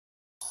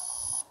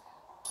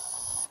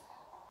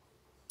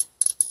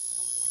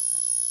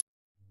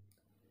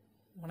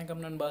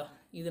வணக்கம் நண்பா,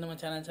 இது நம்ம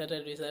சேனல்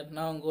சாட்டர்டே சார்.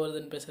 நான் உங்கள்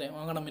கோர்தன் பேசுகிறேன்.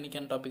 வாங்க நம்ம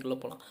இன்றைக்கான டாப்பிக்கில்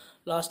போகலாம்.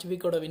 லாஸ்ட்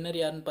வீக்கோட வின்னர்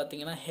யாருன்னு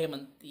பார்த்தீங்கன்னா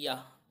ஹேமந்த்.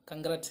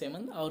 கங்க்ராட்ஸ்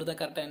ஹேமந்த். அவர் தான்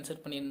கரெக்டாக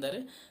ஆன்சர் பண்ணியிருந்தார்.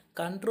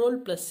 Control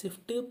plus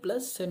shift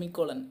plus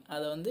semicolon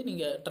அதை வந்து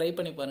நீங்கள் ட்ரை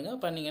பண்ணி பாருங்கள்.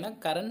 பண்ணிங்கன்னா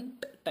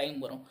கரண்ட் டைம்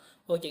வரும்.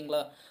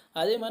 ஓகேங்களா?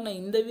 அதே மாதிரி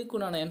நான் இந்த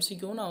வீக்கு நான்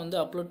எம்சிக்யூவும் நான் வந்து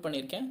அப்லோட்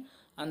பண்ணியிருக்கேன்.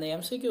 அந்த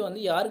எம்சிக்யூ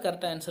வந்து யார்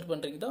கரெக்டாக ஆன்சர்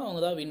பண்ணுறீங்களோ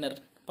அவங்க தான் வின்னர்.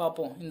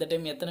 பார்ப்போம் இந்த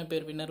டைம் எத்தனை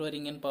பேர் வின்னர்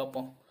வரீங்கன்னு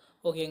பார்ப்போம்.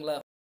 ஓகேங்களா?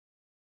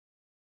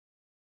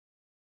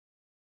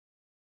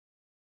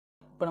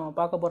 இப்போ நம்ம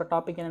பார்க்க போகிற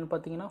டாபிக் என்னென்னு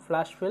பார்த்தீங்கன்னா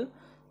ஃப்ளாஷ் ஃபில்.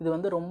 இது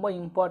வந்து ரொம்ப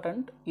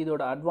இம்பார்ட்டண்ட்.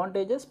 இதோட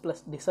அட்வான்டேஜஸ்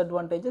ப்ளஸ்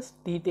டிஸ்அட்வான்டேஜஸ்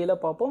டீட்டெயிலாக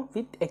பார்ப்போம்,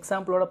 வித்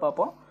எக்ஸாம்பிளோட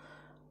பார்ப்போம்.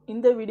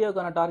 இந்த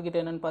வீடியோக்கான டார்கெட்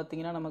என்னென்னு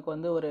பார்த்தீங்கன்னா நமக்கு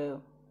வந்து ஒரு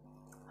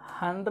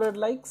 100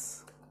 லைக்ஸ்,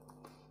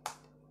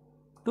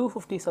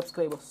 250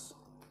 சப்ஸ்கிரைபர்ஸ்.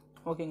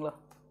 ஓகேங்களா?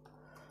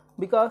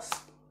 பிகாஸ்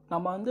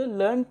நம்ம வந்து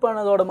லேர்ன்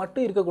பண்ணதோட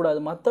மட்டும் இருக்கக்கூடாது,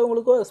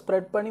 மற்றவங்களுக்கும்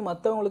ஸ்ப்ரெட் பண்ணி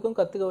மற்றவங்களுக்கும்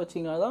கற்றுக்க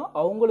வச்சிங்கன்னா தான்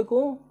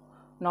அவங்களுக்கும்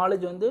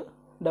நாலேஜ் வந்து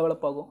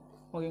டெவலப் ஆகும்.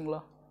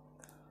 ஓகேங்களா?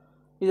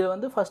 இது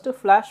வந்து ஃபஸ்ட்டு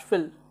ஃப்ளாஷ்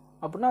ஃபில்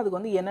அப்படின்னா அதுக்கு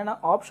வந்து என்னென்ன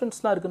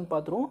ஆப்ஷன்ஸ்லாம் இருக்குதுன்னு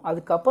பார்த்துருவோம்.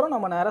 அதுக்கப்புறம்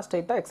நம்ம நேராக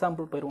ஸ்ட்ரைட்டாக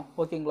எக்ஸாம்பிள் போயிடுவோம்.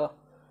 ஓகேங்களா?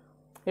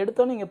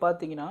 எடுத்தோன்னே இங்கே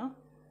பார்த்தீங்கன்னா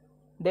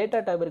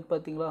டேட்டா டேப் இருக்குது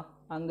பார்த்தீங்களா?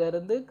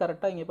 அங்கேருந்து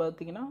கரெக்டாக இங்கே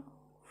பார்த்தீங்கன்னா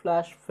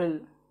ஃப்ளாஷ் ஃபில்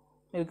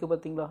இருக்குது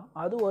பார்த்தீங்களா?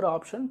 அது ஒரு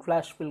ஆப்ஷன்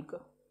ஃப்ளாஷ்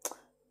ஃபில்க்கு.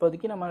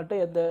 இப்போதைக்கு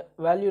நம்மகிட்ட எந்த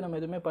வேல்யூ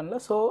நம்ம எதுவுமே பண்ணல,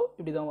 ஸோ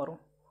இப்படி தான்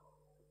வரும்.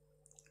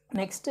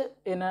 நெக்ஸ்ட்டு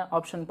என்ன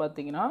ஆப்ஷன்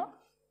பார்த்தீங்கன்னா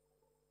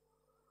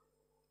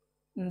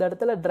இந்த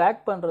இடத்துல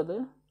ட்ராக் பண்ணுறது.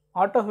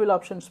 ஆட்டோ ஃபில்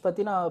ஆப்ஷன்ஸ்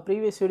பற்றி நான்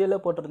ப்ரீவியஸ்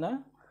வீடியோவில் போட்டிருந்தேன்.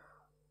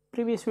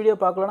 ப்ரீவியஸ் வீடியோ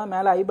பார்க்கலன்னா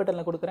மேலே ஐ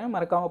பட்டனில் கொடுக்குறேன்,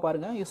 மறக்காமல்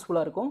பாருங்கள்,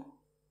 யூஸ்ஃபுல்லாக இருக்கும்.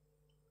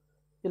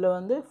 இதில்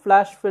வந்து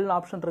ஃப்ளாஷ் ஃபில்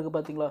ஆப்ஷன் இருக்குது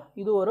பார்த்தீங்களா?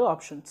 இது ஒரு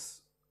ஆப்ஷன்ஸ்.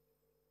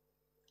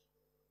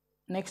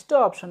 நெக்ஸ்ட்டு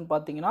ஆப்ஷன்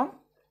பார்த்தீங்கன்னா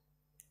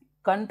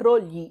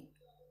கண்ட்ரோல் இ.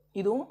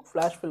 இதுவும்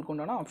ஃப்ளாஷ் ஃபில்க்கு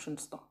உண்டான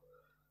ஆப்ஷன்ஸ் தான்.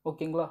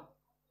 ஓகேங்களா?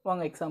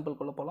 வாங்க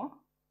எக்ஸாம்பிள்குள்ளே போகலாம்.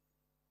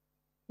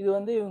 இது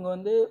வந்து இவங்க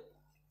வந்து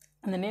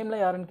இந்த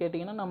நேமில் யாருன்னு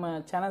கேட்டிங்கன்னா நம்ம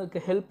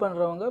சேனலுக்கு ஹெல்ப்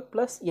பண்ணுறவங்க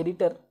ப்ளஸ்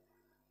எடிட்டர்,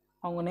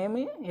 அவங்க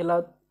நேமு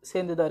எல்லாம்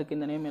சேர்ந்து தான் இருக்குது.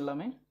 இந்த நேம்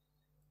எல்லாமே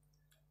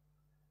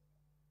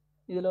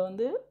இதில்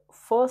வந்து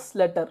ஃபர்ஸ்ட்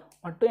லெட்டர்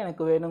மட்டும்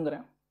எனக்கு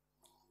வேணுங்கிறேன்.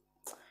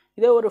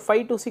 இதே ஒரு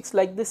 5 to 6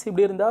 லைக் திஸ்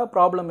இப்படி இருந்தால்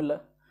ப்ராப்ளம் இல்லை.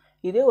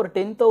 இதே ஒரு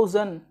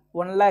 10,000,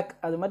 1 lakh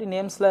அது மாதிரி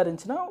நேம்ஸ்லாம்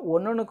இருந்துச்சுன்னா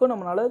ஒன்றுக்கும்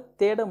நம்மளால்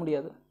தேட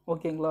முடியாது.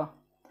 ஓகேங்களா?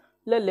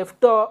 இல்லை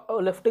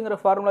லெஃப்ட்டுங்கிற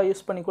ஃபார்முலா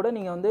யூஸ் பண்ணி கூட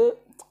நீங்கள் வந்து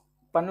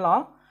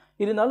பண்ணலாம்.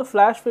 இருந்தாலும்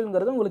ஃப்ளாஷ்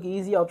ஃபில்ங்கிறது உங்களுக்கு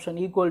ஈஸி ஆப்ஷன்.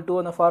 ஈக்குவல் டு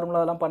அந்த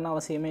ஃபார்முலாலாம் பண்ண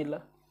அவசியமே இல்லை.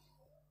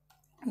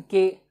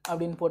 கே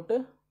அப்படின்னு போட்டு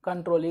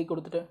கண்ட்ரோல் இ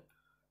கொடுத்துட்டு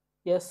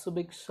எஸ்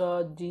சுபிக்ஷா,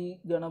 ஜி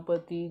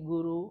கணபதி,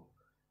 குரு,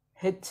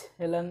 H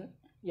Helen,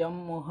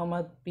 M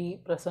Mohammed, B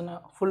Prasanna,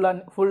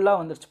 ஃபுல்லாக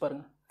வந்துருச்சு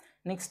பாருங்கள்.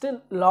 நெக்ஸ்ட்டு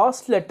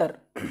லாஸ்ட்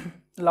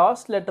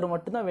லெட்டர்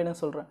மட்டும்தான்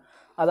வேணும்னு சொல்கிறேன்.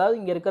 அதாவது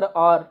இங்கே இருக்கிற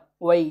R,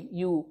 Y,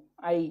 you,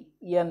 I,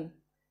 N,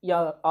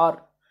 R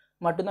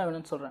மட்டும்தான்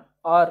வேணும்னு சொல்கிறேன்.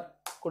 ஆர்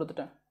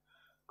கொடுத்துட்டேன்.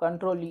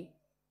 கண்ட்ரோல் இ.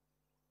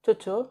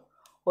 சொச்சோ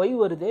ஒய்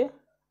வருது,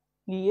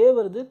 இங்கே ஏ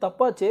வருது,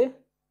 தப்பாச்சே.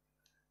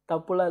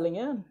 தப்புலாம்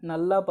இல்லைங்க,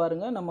 நல்லா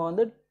பாருங்கள். நம்ம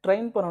வந்து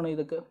ட்ரெயின் பண்ணணும்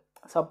இதுக்கு.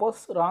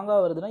 சப்போஸ்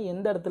ராங்காக வருதுன்னா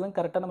எந்த இடத்துலையும்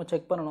கரெக்டாக நம்ம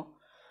செக் பண்ணணும்.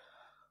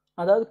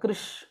 அதாவது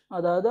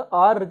அதாவது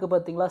ஆர் இருக்குது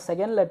பார்த்தீங்களா?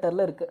 செகண்ட்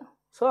லெட்டரில் இருக்குது.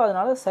 ஸோ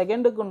அதனால்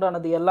செகண்டுக்கு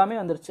உண்டானது எல்லாமே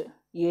வந்துருச்சு.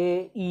 ஏ,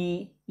 இ,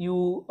 யூ,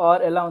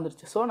 ஆர் எல்லாம்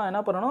வந்துருச்சு. ஸோ நான்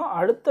என்ன பண்ணணும்,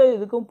 அடுத்த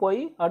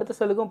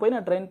செல்லுக்கும் போய்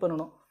நான் ட்ரெயின்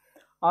பண்ணணும்.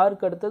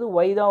 ஆருக்கு அடுத்தது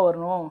ஒய் தான்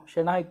வரணும்,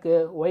 ஷெனாய்க்கு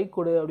ஒய்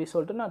கொடு அப்படி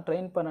சொல்லிட்டு நான்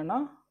ட்ரெயின் பண்ணேன்னா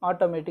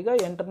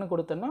ஆட்டோமேட்டிக்காக என்டர்னு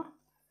கொடுத்தேன்னா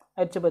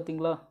ஆயிடுச்சு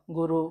பார்த்தீங்களா?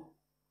 குரு,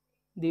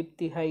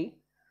 தீப்தி, ஹை,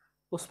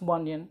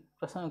 உஸ்மானியன்,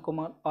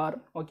 பிரசன்னகுமார், ஆர்.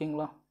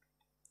 ஓகேங்களா?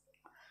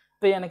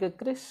 இப்போ எனக்கு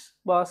கிறிஷ்,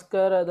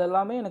 பாஸ்கர்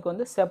அதெல்லாமே எனக்கு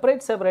வந்து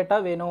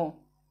செப்பரேட்டாக வேணும்,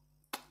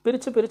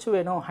 பிரித்து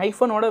வேணும்,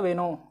 ஹைஃபனோட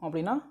வேணும்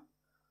அப்படின்னா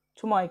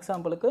சும்மா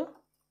எக்ஸாம்பிளுக்கு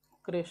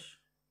Krish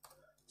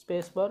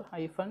space bar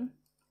hyphen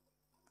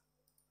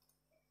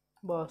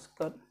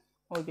Bhaskar.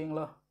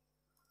 ஓகேங்களா?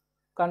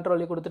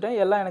 கண்ட்ரோலி கொடுத்துட்டேன்.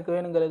 எல்லாம் எனக்கு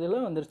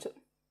வேணுங்கிறதுல வந்துருச்சு.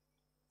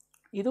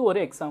 இது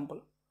ஒரு எக்ஸாம்பிள்.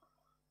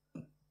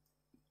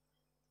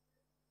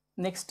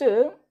 நெக்ஸ்ட்டு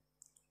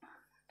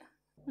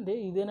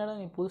இது என்னடா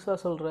நீ புதுசாக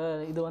சொல்கிற,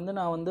 இது வந்து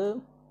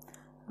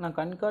நான்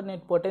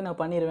கண்கார்டினேட் போட்டே நான்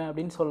பண்ணிடுவேன்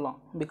அப்படின்னு சொல்லலாம்.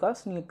 பிகாஸ்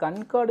நீங்கள்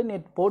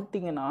கண்கார்டினேட்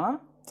போட்டிங்கன்னா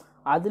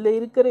அதில்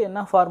இருக்கிற என்ன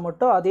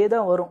ஃபார்மெட்டோ அதே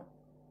தான் வரும்.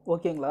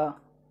 ஓகேங்களா?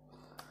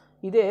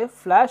 இதே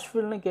ஃப்ளாஷ்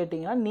ஃபில்னு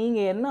கேட்டிங்கன்னா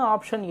நீங்கள் என்ன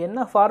ஆப்ஷன்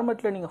என்ன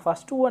ஃபார்மெட்டில் நீங்கள்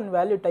ஃபஸ்ட்டு ஒன்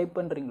வேல்யூ டைப்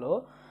பண்ணுறீங்களோ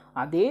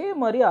அதே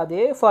மாதிரி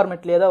அதே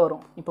ஃபார்மெட்லேயே தான்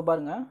வரும். இப்போ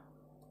பாருங்கள்,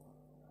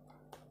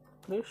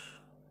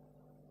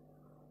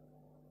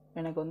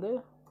 எனக்கு வந்து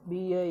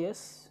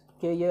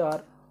BASKAR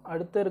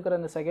அடுத்து இருக்கிற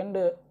அந்த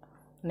செகண்டு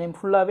நேம்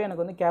ஃபுல்லாகவே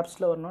எனக்கு வந்து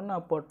கேப்ஸில் வரணும்னு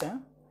நான்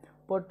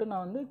போட்டு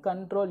நான் வந்து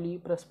கண்ட்ரோல் இ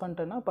ப்ரெஸ்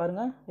பண்ணிட்டேன்னா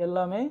பாருங்கள்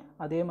எல்லாமே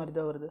அதே மாதிரி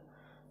தான் வருது.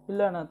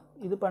 இல்லை நான்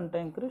இது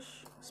பண்ணிட்டேன், கிறிஷ்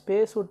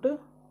ஸ்பேஸ் விட்டு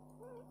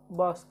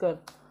பாஸ்கர்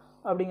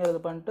அப்படிங்கிறது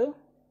பண்ணிட்டு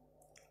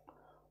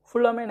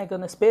ஃபுல்லாமே எனக்கு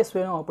அந்த ஸ்பேஸ்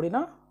வேணும்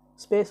அப்படின்னா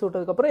ஸ்பேஸ்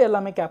விட்டதுக்கப்புறம்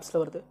எல்லாமே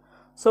கேப்ஸில் வருது.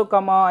 ஸோ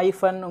கமா,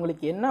 ஐஃபன்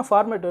உங்களுக்கு என்ன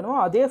ஃபார்மேட் வேணுமோ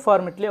அதே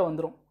ஃபார்மேட்லேயே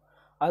வந்துடும்.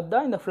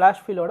 அதுதான் இந்த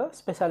flash ஃபீலோட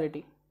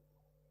speciality.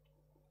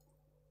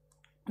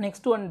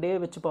 Next one day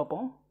வச்சு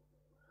பார்ப்போம்.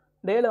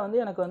 டேயில் வந்து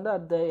எனக்கு வந்து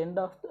அட் த எண்ட்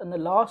ஆஃப் அந்த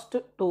லாஸ்ட்டு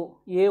 2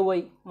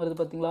 ஏஒய் வருது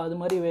பார்த்தீங்களா, அது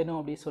மாதிரி வேணும்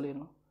அப்படின்னு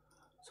சொல்லிடணும்.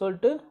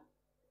 சொல்லிட்டு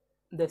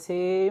இந்த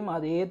சேம்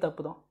அதே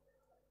தப்பு தான்,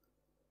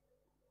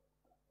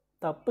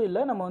 தப்பு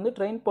இல்லை, நம்ம வந்து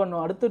ட்ரெயின்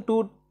பண்ணோம். அடுத்து 2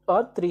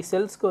 or 3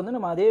 செல்ஸ்க்கு வந்து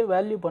நம்ம அதே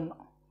வேல்யூ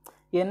பண்ணோம்,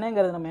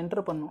 என்னங்கிறத நம்ம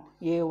என்டர் பண்ணோம்,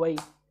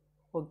 ஏஒய்.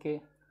 ஓகே,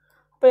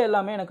 இப்போ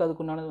எல்லாமே எனக்கு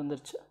அதுக்குண்டானது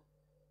வந்துருச்சு.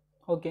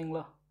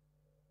 ஓகேங்களா,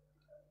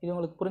 இது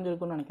உங்களுக்கு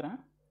புரிஞ்சிருக்குன்னு நினைக்கிறேன்.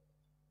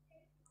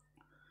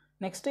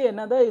 நெக்ஸ்ட்டு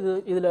என்னதான்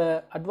இதில்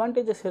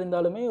அட்வான்டேஜஸ்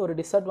இருந்தாலுமே ஒரு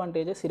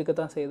டிஸ்அட்வான்டேஜஸ் இருக்க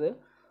தான் செய்யுது.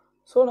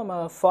 ஸோ நம்ம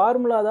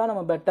ஃபார்முலா தான்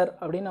நம்ம பெட்டர்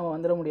அப்படின்னு நம்ம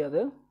வந்துட முடியாது,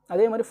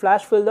 அதே மாதிரி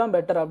ஃப்ளாஷ் ஃபில் தான்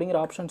பெட்டர் அப்படிங்கிற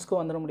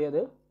ஆப்ஷன்ஸ்க்கும் வந்துட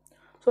முடியாது.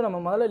 ஸோ நம்ம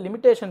முதல்ல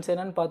லிமிட்டேஷன்ஸ்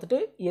என்னென்னு பார்த்துட்டு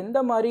எந்த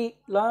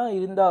மாதிரிலாம்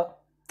இருந்தால்,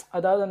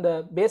 அதாவது அந்த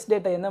பேஸ்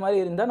டேட்டா எந்த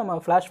மாதிரி இருந்தால்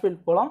நம்ம ஃப்ளாஷ்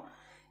ஃபில் போகலாம்,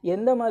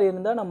 எந்த மாதிரி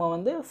இருந்தால் நம்ம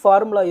வந்து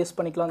ஃபார்முலா யூஸ்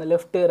பண்ணிக்கலாம், அந்த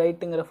லெஃப்ட்டு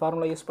ரைட்டுங்கிற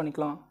ஃபார்முலா யூஸ்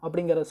பண்ணிக்கலாம்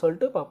அப்படிங்கிறத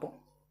சொல்லிட்டு பார்ப்போம்.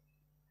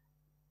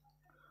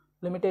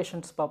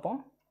 லிமிட்டேஷன்ஸ் பார்ப்போம்.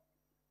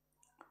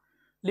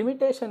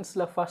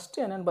 லிமிட்டேஷன்ஸில்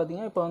ஃபஸ்ட்டு என்னென்னு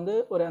பார்த்தீங்கன்னா, இப்போ வந்து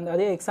ஒரு அந்த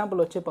அதே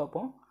எக்ஸாம்பிள் வச்சு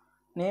பார்ப்போம்.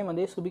 நேம்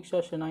அதே சுபிக்ஷா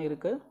ஷெனா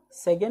இருக்குது,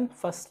 செகண்ட்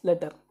ஃபஸ்ட்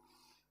லெட்டர்,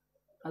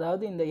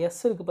 அதாவது இந்த எஸ்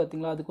இருக்குது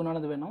பார்த்தீங்களா, அதுக்கு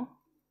உண்டானது வேணும்,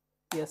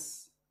 எஸ்.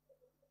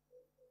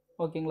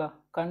 ஓகேங்களா,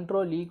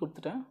 கண்ட்ரோல் இ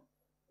கொடுத்துட்டேன்.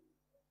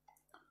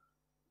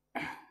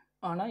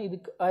 ஆனால்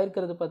இதுக்கு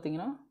ஆயிருக்கிறது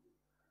பார்த்தீங்கன்னா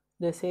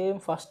இந்த சேம்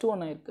ஃபஸ்ட்டு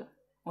ஒன்று ஆயிருக்கு.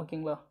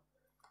 ஓகேங்களா,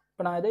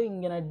 இப்போ நான் இதை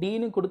இங்கே நான்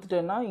டீன்னு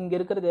கொடுத்துட்டேன்னா இங்கே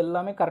இருக்கிறது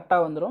எல்லாமே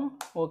கரெக்டாக வந்துடும்.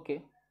 ஓகே,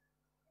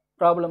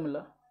 ப்ராப்ளம்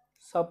இல்லை.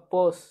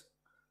 சப்போஸ்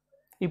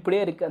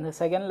இப்படியே இருக்குது, அந்த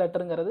செகண்ட்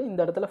லெட்டருங்கிறது இந்த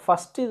இடத்துல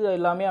ஃபஸ்ட்டு இது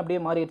எல்லாமே அப்படியே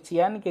மாறிடுச்சு.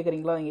 ஏன்னு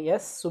கேட்குறீங்களா, இங்கே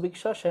எஸ்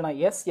சுபிக்ஷா ஷெனா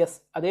எஸ்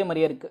அதே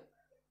மாதிரியே இருக்குது,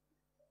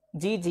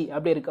 ஜிஜி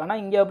அப்படியே இருக்குது.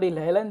 ஆனால் இங்கே அப்படி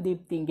இல்லை, ஹெலன்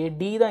தீப்தி, இங்கே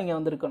டி தான் இங்கே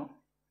வந்திருக்கணும்.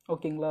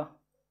 ஓகேங்களா,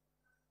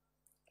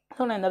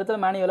 ஸோ நான் இந்த இடத்துல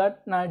மேனுவலாக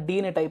நான்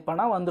டீன்னு டைப்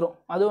பண்ணால் வந்துடும்,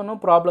 அது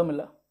ஒன்றும் ப்ராப்ளம்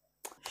இல்லை.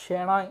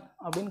 ஷெனாய்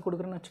அப்படின்னு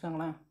கொடுக்குறேன்னு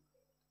வச்சுக்கோங்களேன்,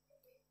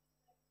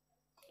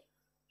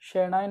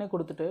 ஷெனாய்னு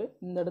கொடுத்துட்டு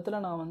இந்த இடத்துல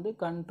நான் வந்து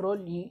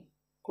கண்ட்ரோல் இ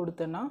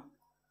கொடுத்தேன்னா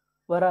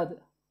வராது.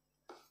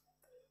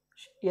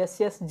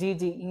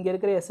 எஸ்எஸ்ஜிஜி இங்கே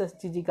இருக்கிற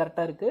எஸ்எஸ்ஜிஜி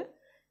கரெக்டாக இருக்குது.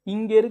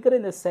 இங்கே இருக்கிற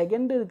இந்த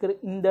செகண்ட் இருக்கிற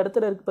இந்த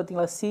இடத்துல இருக்குது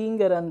பார்த்தீங்களா,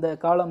 சிங்கிற அந்த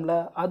காலமில்,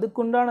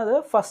 அதுக்குண்டானதை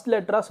ஃபஸ்ட்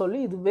லெட்டராக சொல்லி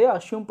இதுவே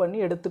அஷ்யூம் பண்ணி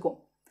எடுத்துக்கும்,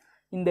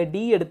 இந்த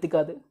டி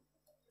எடுத்துக்காது.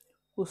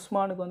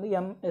 உஸ்மானுக்கு வந்து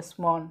எம்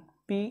எஸ்மான்,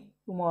 பி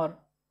உமார்,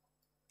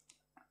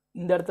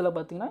 இந்த இடத்துல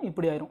பார்த்தீங்கன்னா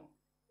இப்படி ஆயிரும்.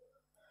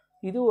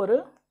 இது ஒரு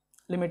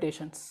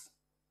லிமிட்டேஷன்ஸ்.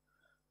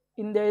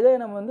 இந்த இதை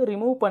நம்ம வந்து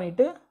ரிமூவ்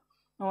பண்ணிவிட்டு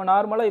நம்ம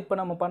நார்மலாக இப்போ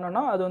நம்ம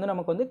பண்ணோன்னா அது வந்து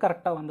நமக்கு வந்து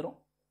கரெக்டாக வந்துடும்.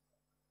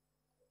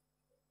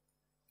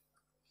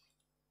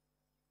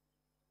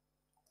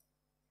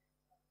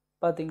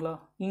 பார்த்தீங்களா,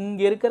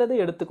 இங்கே இருக்கிறது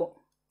எடுத்துக்கும்,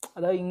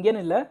 அதாவது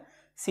இங்கேன்னு இல்லை,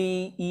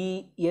 சிஇ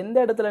எந்த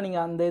இடத்துல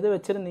நீங்கள் அந்த இது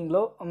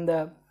வச்சுருந்தீங்களோ,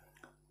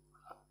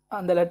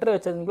 அந்த லெட்டரை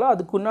வச்சுருந்தீங்களோ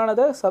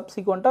அதுக்குண்டானதை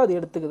சப்சிக்வெண்ட்டாக அது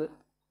எடுத்துக்குது.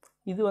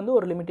 இது வந்து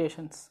ஒரு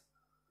லிமிட்டேஷன்ஸ்.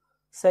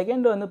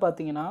 செகண்ட் வந்து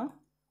பார்த்தீங்கன்னா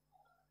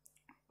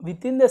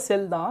வித்தின் த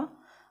செல் தான்,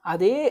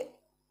 அதே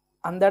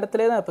அந்த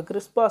இடத்துல தான் இப்போ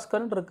கிறிஸ்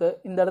பாஸ்கரன் இருக்குது,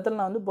 இந்த இடத்துல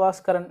நான் வந்து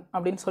பாஸ்கரன்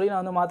அப்படின்னு சொல்லி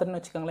நான் வந்து மாத்திரன்னு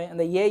வச்சுக்கோங்களேன்,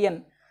 அந்த ஏஎன்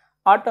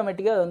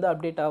ஆட்டோமேட்டிக்காக அது வந்து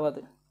அப்டேட்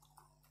ஆகாது.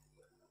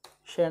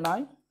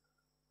 ஷெனாய்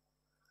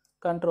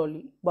கண்ட்ரோல்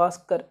இ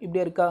பாஸ்கர்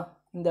இப்படியே இருக்கா,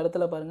 இந்த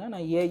இடத்துல பாருங்கள்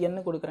நான்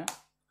ஏஎன்னு கொடுக்குறேன்,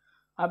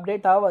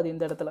 அப்டேட் ஆகாது.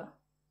 இந்த இடத்துல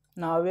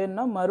நான்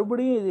வேணும்னா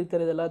மறுபடியும் இது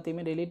இருக்கிறது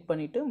எல்லாத்தையுமே டெலீட்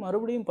பண்ணிவிட்டு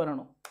மறுபடியும்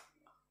பண்ணணும்.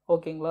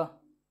 ஓகேங்களா,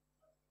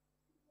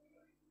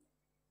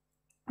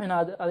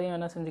 நான் அதையும்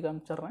என்ன செஞ்சு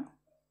காமிச்சிட்றேன்.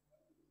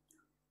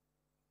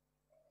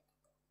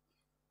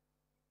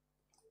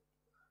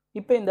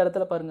 இப்போ இந்த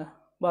இடத்துல பாருங்கள்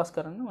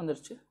பாஸ்கரன்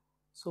வந்துருச்சு,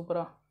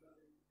 சூப்பராக.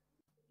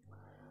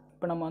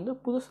 இப்போ நம்ம வந்து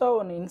புதுசாக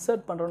ஒன்று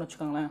இன்சர்ட் பண்ணுறோன்னு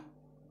வச்சுக்கோங்களேன்,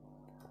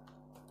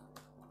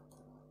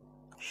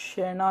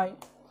 ஷெனாய்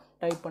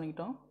டைப்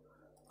பண்ணிக்கிட்டோம்,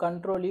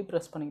 கண்ட்ரோல் இ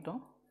ப்ரெஸ்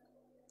பண்ணிக்கிட்டோம்.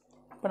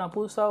 இப்போ நான்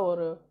புதுசாக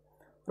ஒரு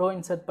ரோ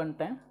இன்சர்ட்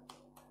பண்ணிட்டேன்,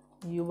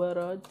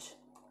 யுவராஜ்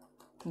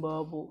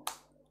பாபு.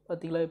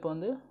 பார்த்திங்களா, இப்போ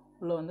வந்து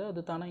உள்ளே வந்து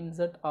அது தானே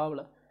இன்சர்ட்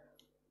ஆகலை.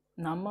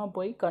 நம்ம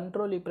போய்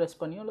கண்ட்ரோல் இ ப்ரெஸ்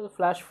பண்ணியோ அல்லது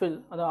ஃப்ளாஷ் ஃபில்,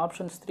 அது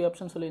ஆப்ஷன்ஸ் 3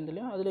 ஆப்ஷன்ஸ் சொல்லியிருந்தோம்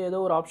இல்லையா, அதில் ஏதோ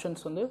ஒரு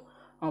ஆப்ஷன்ஸ் வந்து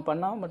நம்ம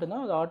பண்ணால்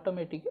மட்டும்தான் அது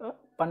ஆட்டோமேட்டிக்காக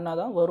பண்ணால்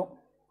தான் வரும்,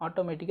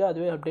 ஆட்டோமேட்டிக்காக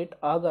அதுவே அப்டேட்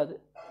ஆகாது.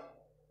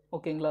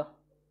 ஓகேங்களா,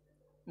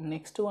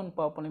 நெக்ஸ்ட்டு ஒன்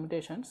பார்ப்போம்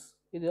லிமிட்டேஷன்ஸ்.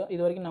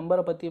 இது வரைக்கும்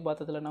நம்பரை பற்றி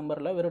பார்த்ததில்ல,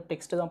 நம்பரில் வெறும்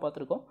டெக்ஸ்ட்டு தான்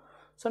பார்த்துருக்கோம்.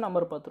 ஸோ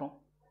நம்பர் பார்த்துருவோம்.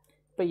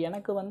 இப்போ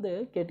எனக்கு வந்து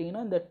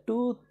கேட்டிங்கன்னா இந்த 2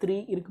 3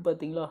 இருக்குது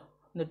பார்த்தீங்களா,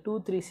 இந்த 2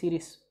 3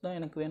 சீரீஸ் தான்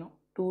எனக்கு வேணும்.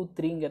 2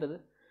 3ங்கிறது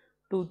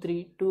 2 3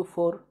 2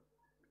 4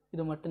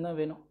 இது மட்டும்தான்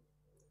வேணும்.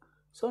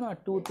 ஸோ நான்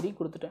 2 3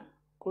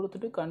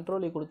 கொடுத்துட்டு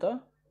கண்ட்ரோல் கொடுத்தா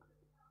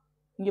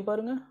இங்கே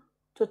பாருங்கள்,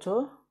 சோச்சோ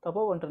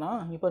தப்பாக பண்ணிட்டேனா,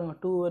 இங்கே பாருங்கள்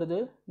 2 வருது,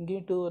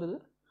 இங்கேயும் 2 வருது.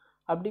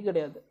 அப்படி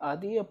கிடையாது,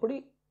 அது எப்படி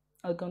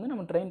அதுக்கு வந்து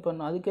நம்ம ட்ரெயின்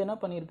பண்ணணும். அதுக்கு என்ன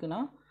பண்ணியிருக்குன்னா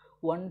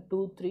 1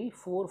 2 3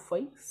 4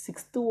 5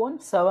 6th 1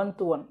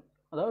 7th 1,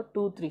 அதாவது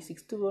 2 3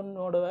 6th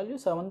 1ஓட வேல்யூ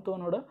 7th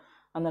 1ஓட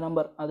அந்த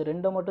நம்பர் அது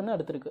ரெண்டை மட்டும்தான்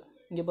எடுத்துருக்கு.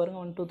 இங்கே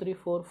பாருங்கள் 1 2 3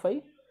 4 5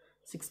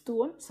 6th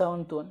 1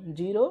 7th 1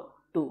 0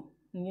 2,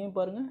 இங்கேயும்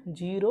பாருங்கள்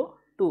 0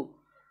 2,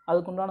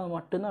 அதுக்குண்டானது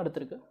மட்டும்தான்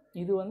எடுத்துருக்கு.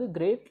 இது வந்து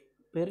கிரேட்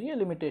பெரிய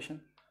லிமிட்டேஷன்.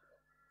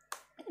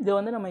 இதை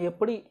வந்து நம்ம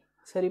எப்படி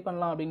சரி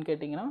பண்ணலாம் அப்படின்னு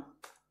கேட்டிங்கன்னா,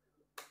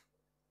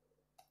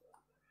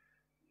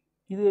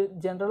 இது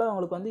ஜென்ரலாக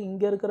உங்களுக்கு வந்து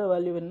இங்கே இருக்கிற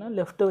வேல்யூ வேணும்னா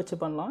லெஃப்ட்டு வச்சு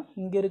பண்ணலாம்,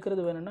 இங்கே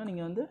இருக்கிறது வேணும்னா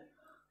நீங்கள் வந்து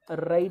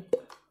ரைட்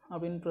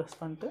அப்படின்னு ப்ரெஸ்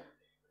பண்ணிட்டு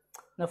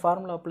இந்த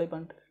ஃபார்முலா அப்ளை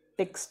பண்ணிட்டு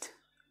டெக்ஸ்ட்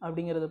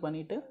அப்படிங்கிறத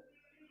பண்ணிவிட்டு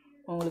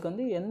உங்களுக்கு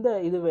வந்து எந்த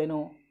இது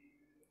வேணும்,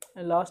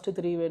 லாஸ்ட்டு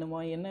 3 வேணுமா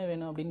என்ன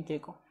வேணும் அப்படின்னு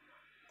கேட்கும்.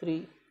 3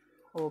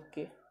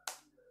 ஓகே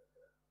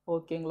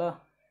ஓகேங்களா,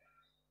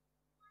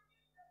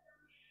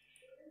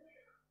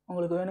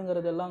 உங்களுக்கு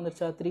வேணுங்கிறதெல்லாம்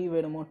வந்துருச்சா. 3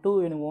 வேணுமோ 2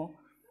 வேணுமோ,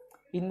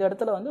 இந்த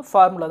இடத்துல வந்து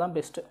ஃபார்முலா தான்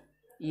பெஸ்ட்டு.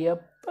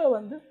 எப்போ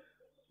வந்து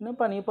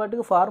என்னப்பா நீ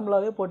பாட்டுக்கு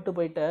ஃபார்முலாவே போட்டு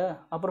போயிட்ட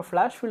அப்புறம்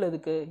ஃப்ளாஷ் ஃபில்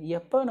எதுக்கு,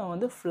 எப்போ நான்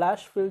வந்து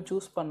ஃப்ளாஷ் ஃபில்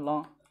சூஸ்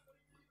பண்ணலாம்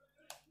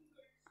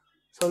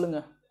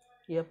சொல்லுங்கள்.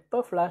 எப்போ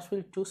ஃப்ளாஷ்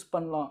ஃபில் சூஸ்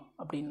பண்ணலாம்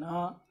அப்படின்னா,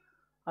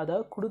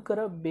 அதாவது கொடுக்குற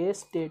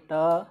பேஸ்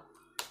டேட்டா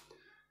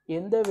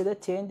எந்த வித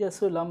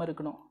சேஞ்சஸும் இல்லாமல்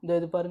இருக்கணும். இந்த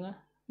இது பாருங்கள்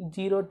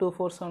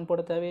 0247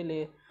 போட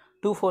தேவையில்லையே,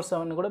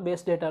 247 கூட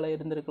பேஸ் டேட்டாவில்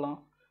இருந்திருக்கலாம்.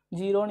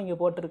 0 நீங்கள்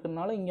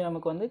போட்டிருக்கனால இங்கே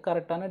நமக்கு வந்து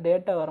கரெக்டான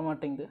டேட்டா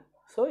வரமாட்டேங்குது.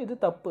 ஸோ இது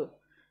தப்பு.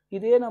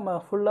 இதே நம்ம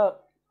ஃபுல்லாக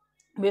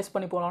பேஸ்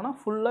பண்ணி போகலான்னா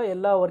ஃபுல்லாக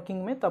எல்லா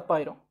ஒர்க்கிங்குமே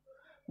தப்பாயிரும்.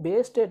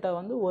 பேஸ் டேட்டா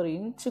வந்து ஒரு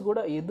இன்ச்சு கூட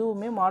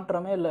எதுவுமே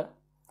மாற்றமே இல்லை,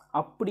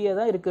 அப்படியே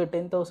தான் இருக்குது.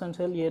 10,000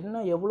 செல்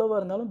என்ன எவ்வளோவா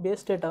இருந்தாலும்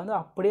பேஸ் டேட்டா வந்து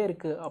அப்படியே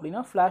இருக்குது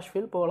அப்படின்னா ஃப்ளாஷ்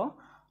ஃபில் போகலாம்,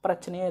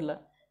 பிரச்சனையே இல்லை.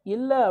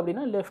 இல்லை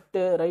அப்படின்னா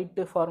லெஃப்ட்டு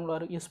ரைட்டு ஃபார்முலா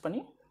யூஸ்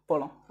பண்ணி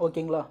போகலாம்.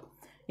 ஓகேங்களா,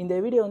 இந்த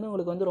வீடியோ வந்து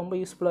உங்களுக்கு வந்து ரொம்ப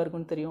யூஸ்ஃபுல்லாக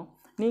இருக்குன்னு தெரியும்.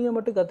 நீங்கள்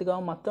மட்டும்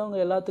கற்றுக்காமல் மற்றவங்க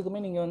எல்லாத்துக்குமே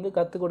நீங்கள் வந்து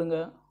கற்றுக் கொடுங்க.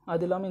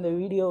 அது இல்லாமல் இந்த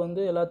வீடியோ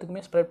வந்து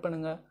எல்லாத்துக்குமே ஸ்ப்ரெட்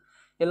பண்ணுங்கள்,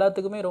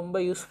 எல்லாத்துக்குமே ரொம்ப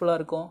யூஸ்ஃபுல்லாக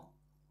இருக்கும்.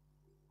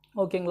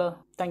 ஓகேங்களா,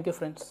 தேங்க்யூ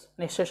ஃப்ரெண்ட்ஸ்,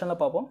 நெக்ஸ்ட் செஷனில்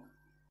பார்ப்போம்.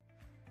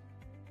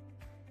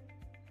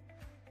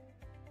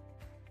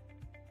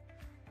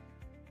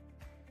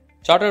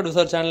 சார்ட்டர்ட்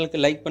ரிசர்ச்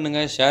சேனலுக்கு லைக்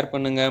பண்ணுங்கள், ஷேர்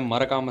பண்ணுங்கள்,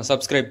 மறக்காமல்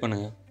சப்ஸ்கிரைப்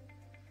பண்ணுங்கள்.